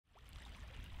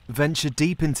Venture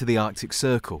deep into the Arctic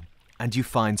Circle and you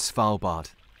find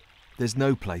Svalbard. There's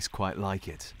no place quite like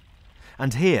it.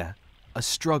 And here, a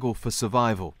struggle for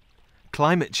survival.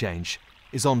 Climate change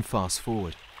is on fast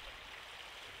forward.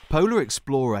 Polar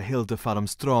explorer Hilde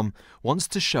Farmström wants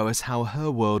to show us how her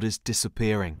world is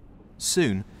disappearing.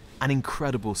 Soon, an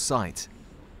incredible sight,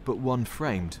 but one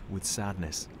framed with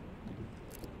sadness.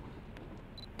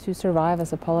 To survive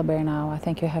as a polar bear now, I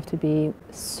think you have to be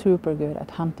super good at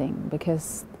hunting,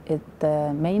 because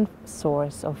the main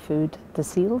source of food, the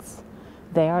seals,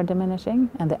 they are diminishing,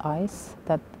 and the ice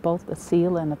that both the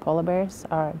seal and the polar bears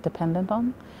are dependent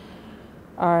on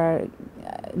are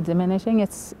diminishing.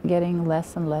 It's getting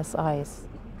less and less ice.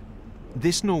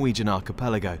 This Norwegian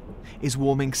archipelago is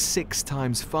warming 6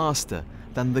 times faster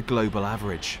than the global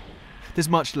average. There's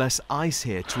much less ice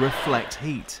here to reflect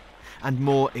heat, and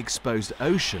more exposed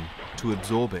ocean to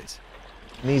absorb it.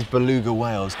 These beluga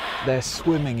whales, they're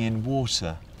swimming in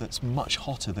water that's much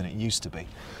hotter than it used to be.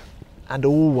 And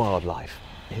all wildlife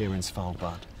here in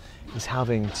Svalbard is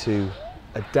having to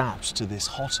adapt to this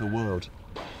hotter world.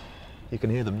 You can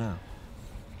hear them now.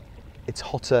 It's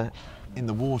hotter in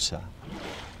the water,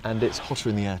 and it's hotter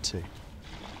in the air too.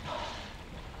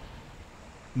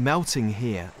 Melting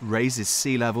here raises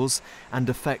sea levels and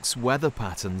affects weather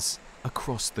patterns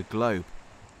across the globe.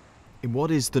 In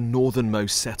what is the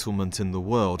northernmost settlement in the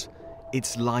world,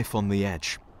 it's life on the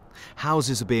edge.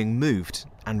 Houses are being moved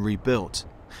and rebuilt,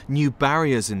 new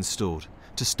barriers installed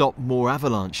to stop more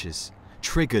avalanches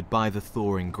triggered by the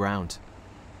thawing ground.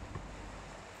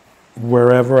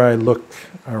 Wherever I look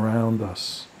around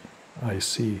us, I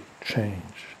see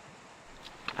change.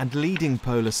 And leading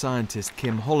polar scientist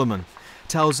Kim Holloman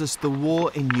tells us the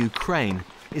war in Ukraine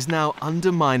is now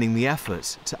undermining the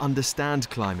effort to understand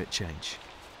climate change.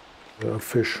 The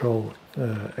official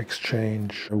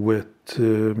exchange with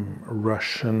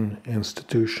Russian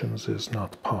institutions is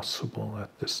not possible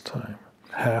at this time.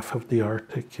 Half of the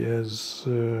Arctic is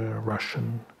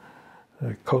Russian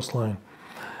coastline,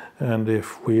 and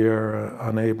if we are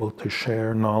unable to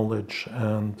share knowledge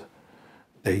and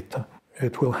data,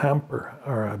 it will hamper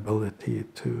our ability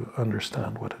to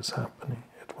understand what is happening.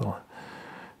 It will.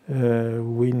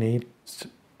 We need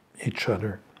each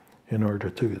other in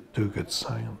order to do good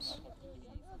science.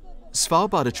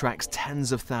 Svalbard attracts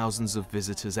tens of thousands of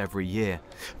visitors every year,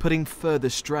 putting further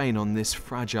strain on this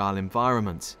fragile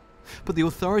environment. But the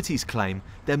authorities claim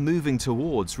they're moving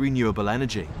towards renewable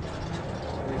energy.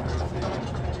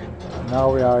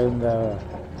 Now we are in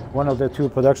one of the 2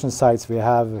 production sites we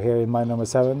have here in mine number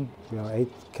 7. We are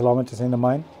 8 kilometers in the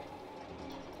mine.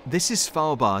 This is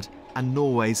Svalbard and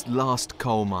Norway's last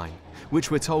coal mine,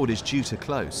 which we're told is due to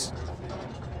close.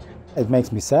 It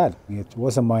makes me sad. It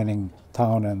was a mining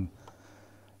town, and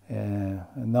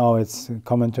now it's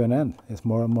coming to an end. It's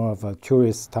more and more of a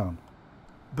tourist town.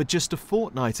 But just a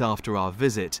fortnight after our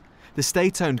visit, the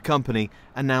state-owned company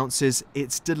announces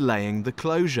it's delaying the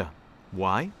closure.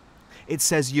 Why? It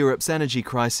says Europe's energy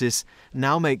crisis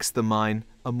now makes the mine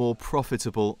a more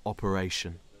profitable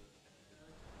operation.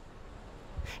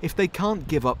 If they can't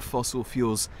give up fossil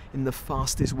fuels in the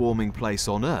fastest warming place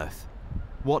on Earth,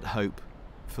 what hope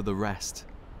for the rest?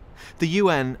 The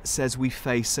UN says we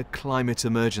face a climate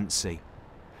emergency.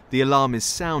 The alarm is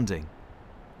sounding.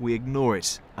 We ignore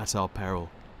it at our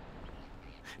peril.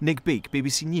 Nick Beake,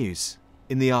 BBC News,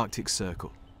 in the Arctic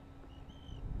Circle.